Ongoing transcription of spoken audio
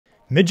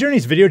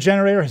Midjourney's video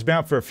generator has been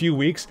out for a few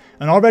weeks,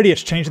 and already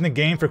it's changing the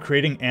game for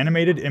creating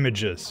animated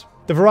images.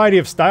 The variety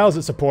of styles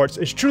it supports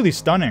is truly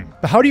stunning,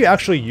 but how do you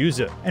actually use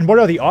it? And what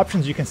are the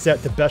options you can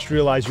set to best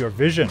realize your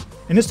vision?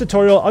 In this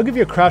tutorial, I'll give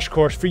you a crash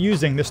course for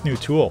using this new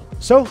tool.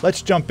 So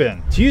let's jump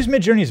in. To use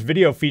Midjourney's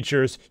video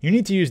features, you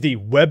need to use the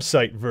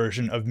website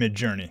version of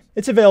Midjourney.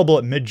 It's available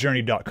at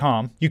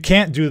midjourney.com. You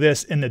can't do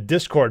this in the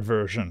Discord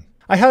version.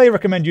 I highly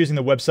recommend using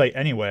the website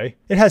anyway.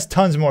 It has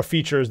tons more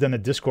features than the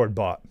Discord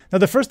bot. Now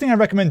the first thing I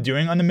recommend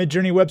doing on the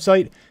Midjourney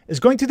website is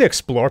going to the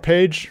Explore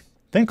page,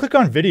 then click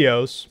on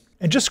Videos,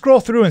 and just scroll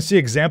through and see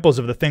examples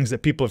of the things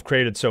that people have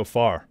created so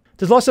far.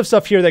 There's lots of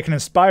stuff here that can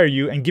inspire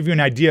you and give you an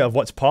idea of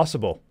what's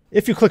possible.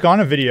 If you click on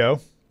a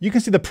video, you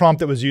can see the prompt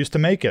that was used to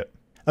make it.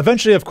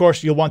 Eventually, of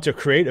course, you'll want to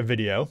create a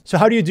video. So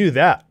how do you do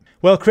that?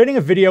 Well, creating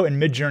a video in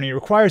Midjourney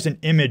requires an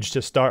image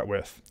to start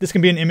with. This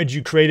can be an image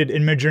you created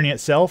in Midjourney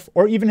itself,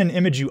 or even an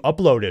image you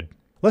uploaded.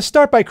 Let's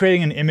start by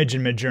creating an image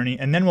in Midjourney,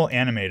 and then we'll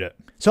animate it.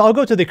 So I'll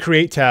go to the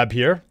Create tab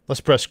here.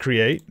 Let's press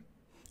Create.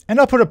 And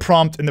I'll put a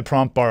prompt in the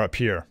prompt bar up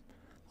here.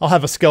 I'll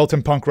have a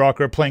skeleton punk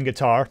rocker playing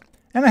guitar,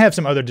 and I have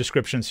some other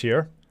descriptions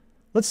here.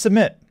 Let's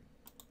submit.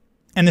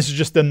 And this is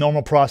just the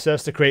normal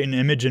process to create an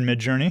image in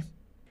Midjourney.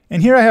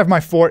 And here I have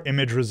my 4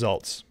 image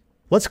results.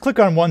 Let's click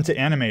on one to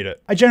animate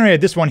it. I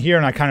generated this one here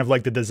and I kind of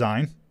like the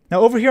design.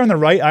 Now over here on the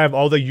right, I have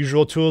all the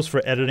usual tools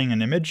for editing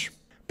an image.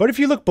 But if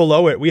you look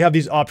below it, we have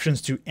these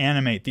options to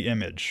animate the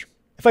image.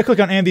 If I click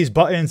on any of these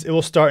buttons, it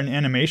will start an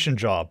animation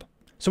job.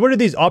 So what do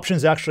these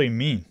options actually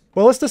mean?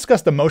 Well, let's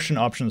discuss the motion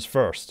options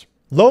first.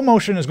 Low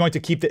motion is going to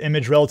keep the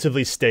image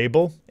relatively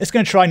stable. It's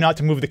going to try not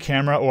to move the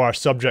camera or our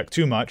subject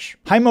too much.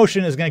 High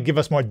motion is going to give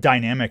us more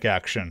dynamic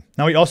action.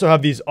 Now we also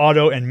have these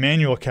auto and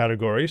manual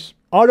categories.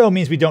 Auto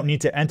means we don't need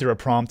to enter a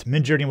prompt.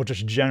 Midjourney will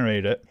just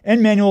generate it.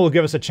 And manual will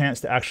give us a chance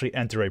to actually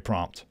enter a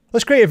prompt.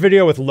 Let's create a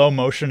video with low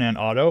motion and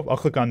auto. I'll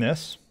click on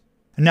this.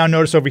 And now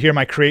notice over here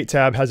my Create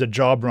tab has a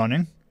job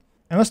running.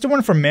 And let's do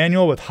one for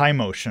manual with high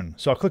motion.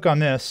 So I'll click on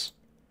this.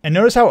 And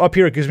notice how up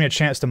here it gives me a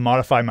chance to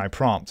modify my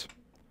prompt.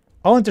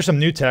 I'll enter some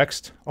new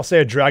text. I'll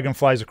say a dragon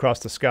flies across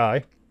the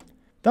sky.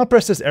 Then I'll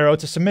press this arrow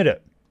to submit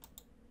it.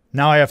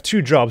 Now I have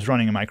 2 jobs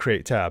running in my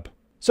Create tab.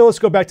 So let's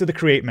go back to the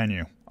Create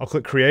menu. I'll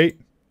click Create.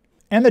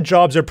 And the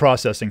jobs are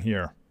processing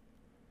here.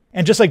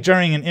 And just like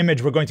generating an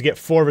image, we're going to get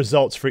 4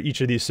 results for each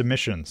of these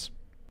submissions.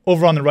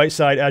 Over on the right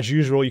side, as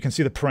usual, you can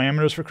see the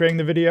parameters for creating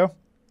the video.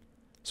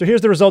 So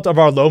here's the result of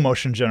our low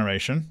motion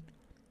generation.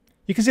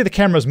 You can see the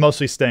camera is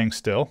mostly staying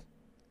still.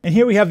 And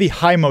here we have the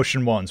high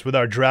motion ones with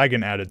our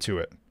dragon added to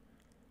it.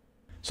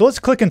 So let's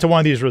click into one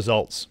of these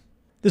results.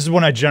 This is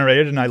one I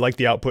generated and I like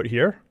the output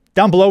here.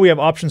 Down below we have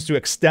options to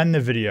extend the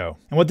video.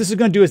 And what this is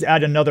going to do is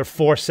add another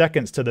 4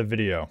 seconds to the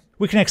video.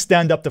 We can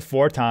extend up to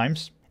 4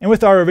 times. And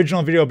with our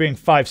original video being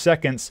 5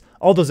 seconds,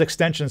 all those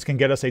extensions can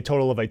get us a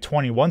total of a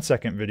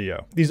 21-second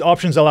video. These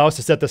options allow us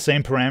to set the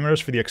same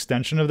parameters for the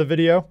extension of the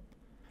video.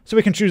 So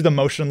we can choose the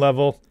motion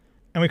level,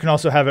 and we can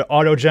also have it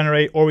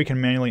auto-generate, or we can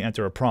manually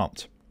enter a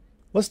prompt.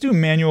 Let's do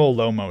manual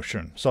low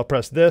motion. So I'll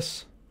press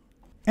this,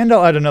 and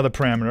I'll add another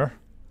parameter.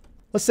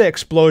 Let's say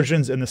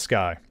explosions in the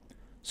sky.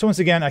 So once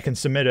again, I can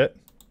submit it.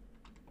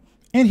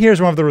 And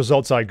here's one of the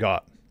results I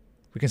got.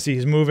 We can see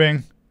he's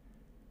moving,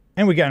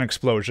 and we get an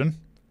explosion.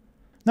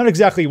 Not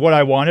exactly what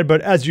I wanted,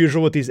 but as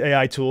usual with these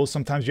AI tools,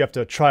 sometimes you have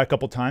to try a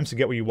couple times to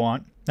get what you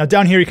want. Now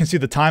down here you can see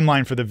the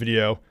timeline for the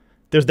video.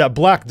 There's that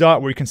black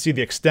dot where you can see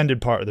the extended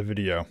part of the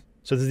video.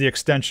 So there's the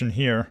extension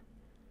here,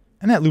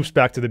 and that loops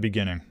back to the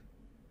beginning.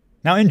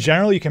 Now in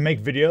general, you can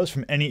make videos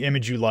from any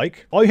image you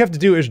like. All you have to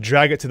do is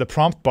drag it to the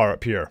prompt bar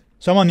up here.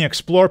 So I'm on the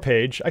Explore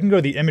page. I can go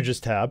to the Images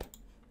tab.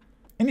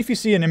 And if you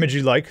see an image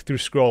you like through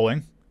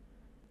scrolling,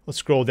 let's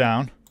scroll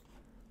down.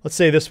 Let's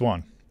say this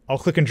one. I'll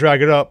click and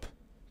drag it up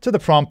to the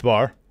prompt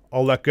bar.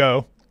 I'll let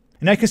go.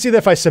 And I can see that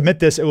if I submit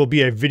this, it will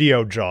be a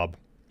video job.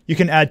 You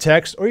can add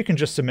text or you can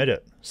just submit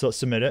it. So let's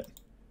submit it.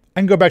 I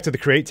can go back to the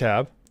Create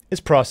tab.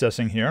 It's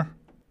processing here.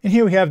 And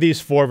here we have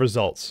these 4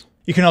 results.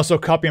 You can also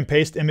copy and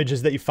paste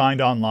images that you find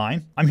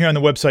online. I'm here on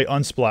the website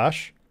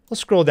Unsplash.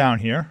 Let's scroll down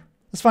here.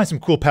 Let's find some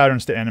cool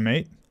patterns to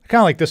animate. I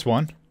kind of like this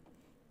one.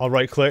 I'll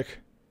right click,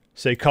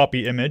 say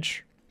copy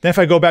image. Then if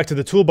I go back to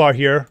the toolbar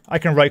here, I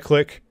can right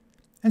click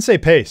and say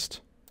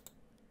paste.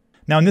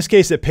 Now in this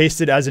case it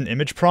pasted as an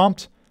image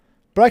prompt,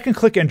 but I can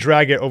click and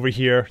drag it over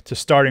here to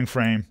starting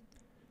frame,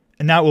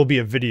 and that will be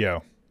a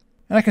video.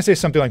 And I can say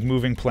something like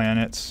moving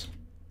planets,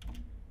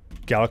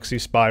 galaxy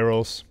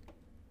spirals.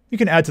 You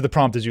can add to the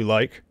prompt as you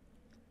like.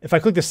 If I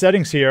click the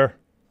settings here,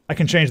 I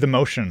can change the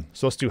motion.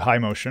 So let's do high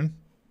motion,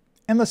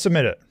 and let's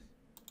submit it.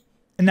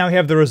 And now we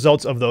have the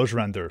results of those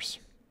renders.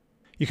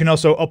 You can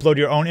also upload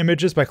your own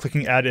images by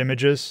clicking Add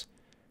Images.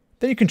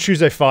 Then you can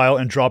choose a file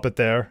and drop it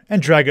there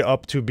and drag it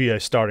up to be a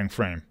starting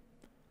frame.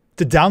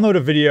 To download a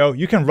video,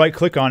 you can right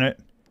click on it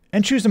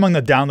and choose among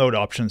the download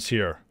options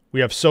here. We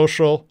have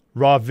social,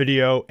 raw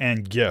video,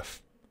 and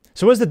GIF.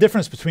 So what is the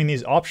difference between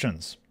these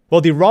options?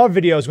 Well, the raw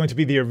video is going to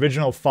be the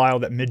original file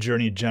that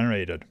Midjourney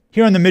generated.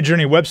 Here on the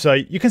Midjourney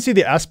website, you can see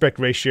the aspect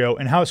ratio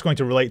and how it's going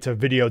to relate to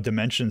video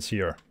dimensions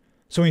here.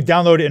 So when you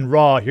download it in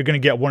RAW, you're going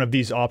to get one of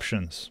these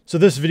options. So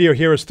this video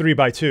here is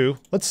 3x2.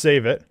 Let's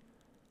save it.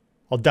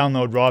 I'll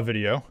download RAW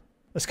video.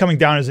 It's coming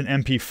down as an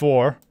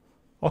MP4.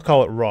 I'll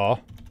call it RAW.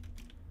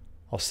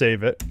 I'll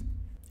save it.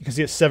 You can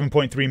see it's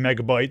 7.3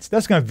 megabytes.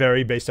 That's going to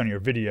vary based on your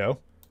video.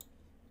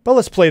 But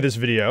let's play this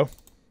video.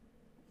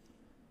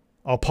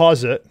 I'll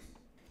pause it.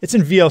 It's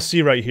in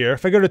VLC right here.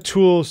 If I go to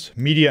Tools,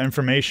 Media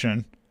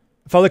Information,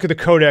 if I look at the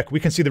codec, we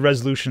can see the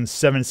resolution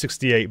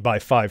 768 by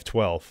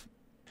 512.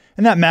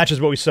 And that matches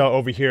what we saw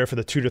over here for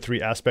the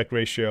 2:3 aspect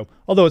ratio,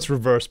 although it's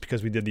reversed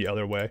because we did the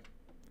other way.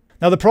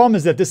 Now the problem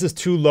is that this is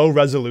too low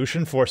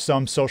resolution for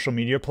some social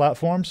media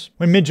platforms.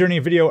 When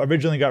Midjourney video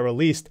originally got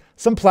released,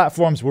 some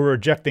platforms were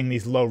rejecting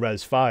these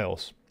low-res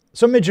files.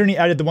 So Midjourney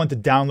added the one to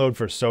download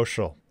for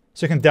social.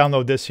 So you can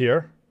download this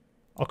here.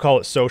 I'll call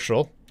it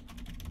social.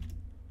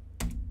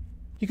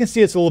 You can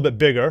see it's a little bit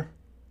bigger.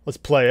 Let's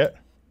play it.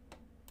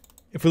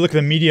 If we look at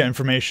the media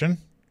information,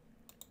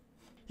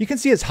 you can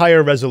see it's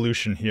higher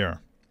resolution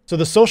here. So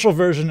the social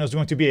version is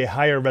going to be a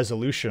higher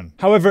resolution.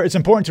 However, it's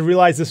important to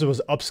realize this was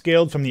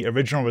upscaled from the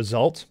original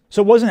result.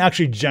 So it wasn't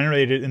actually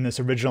generated in this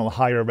original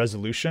higher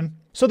resolution.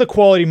 So the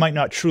quality might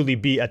not truly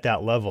be at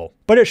that level,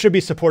 but it should be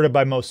supported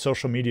by most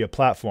social media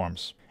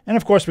platforms. And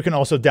of course, we can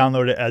also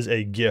download it as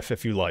a GIF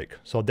if you like.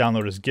 So I'll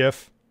download as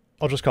GIF.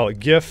 I'll just call it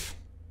GIF.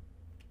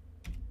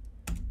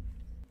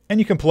 And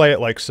you can play it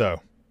like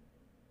so.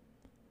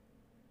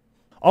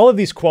 All of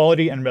these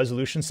quality and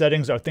resolution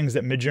settings are things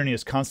that Midjourney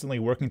is constantly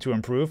working to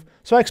improve,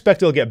 so I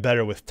expect it'll get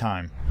better with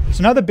time.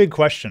 So now the big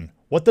question,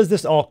 what does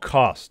this all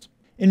cost?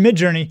 In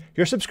Midjourney,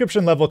 your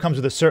subscription level comes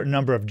with a certain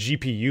number of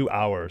GPU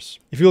hours.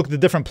 If you look at the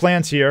different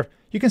plans here,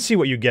 you can see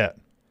what you get.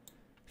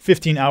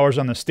 15 hours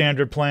on the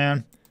standard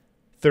plan,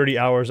 30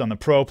 hours on the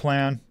Pro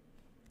plan.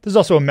 There's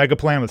also a Mega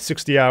plan with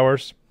 60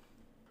 hours.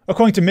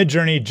 According to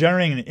Midjourney,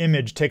 generating an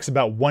image takes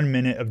about 1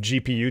 minute of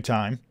GPU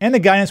time. And the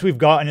guidance we've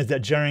gotten is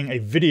that generating a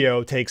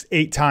video takes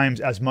 8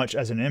 times as much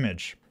as an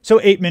image.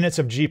 So 8 minutes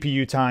of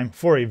GPU time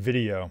for a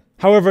video.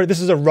 However, this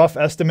is a rough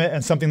estimate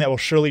and something that will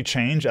surely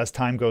change as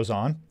time goes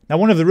on. Now,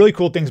 one of the really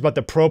cool things about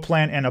the Pro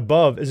plan and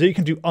above is that you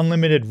can do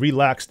unlimited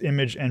relaxed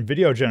image and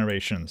video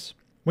generations.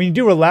 When you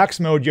do relaxed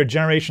mode, your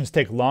generations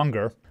take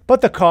longer, but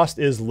the cost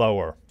is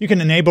lower. You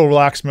can enable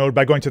relaxed mode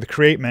by going to the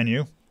Create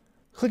menu,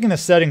 clicking the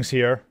settings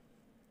here,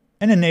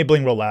 and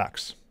enabling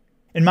relax.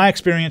 In my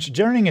experience,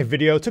 generating a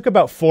video took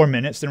about 4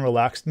 minutes in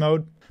relaxed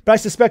mode, but I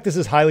suspect this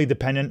is highly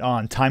dependent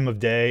on time of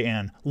day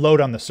and load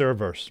on the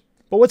servers.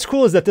 But what's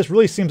cool is that this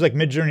really seems like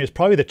Midjourney is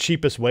probably the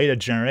cheapest way to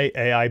generate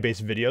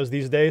AI-based videos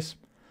these days.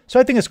 So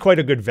I think it's quite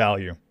a good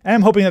value. And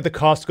I'm hoping that the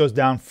cost goes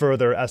down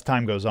further as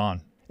time goes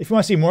on. If you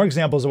want to see more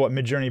examples of what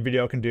Midjourney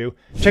video can do,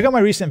 check out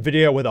my recent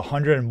video with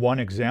 101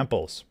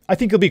 examples. I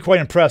think you'll be quite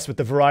impressed with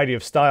the variety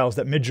of styles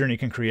that Midjourney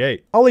can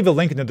create. I'll leave a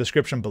link in the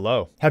description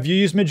below. Have you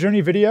used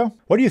Midjourney video?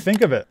 What do you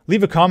think of it?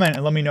 Leave a comment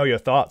and let me know your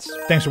thoughts.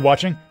 Thanks for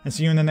watching, and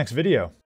see you in the next video.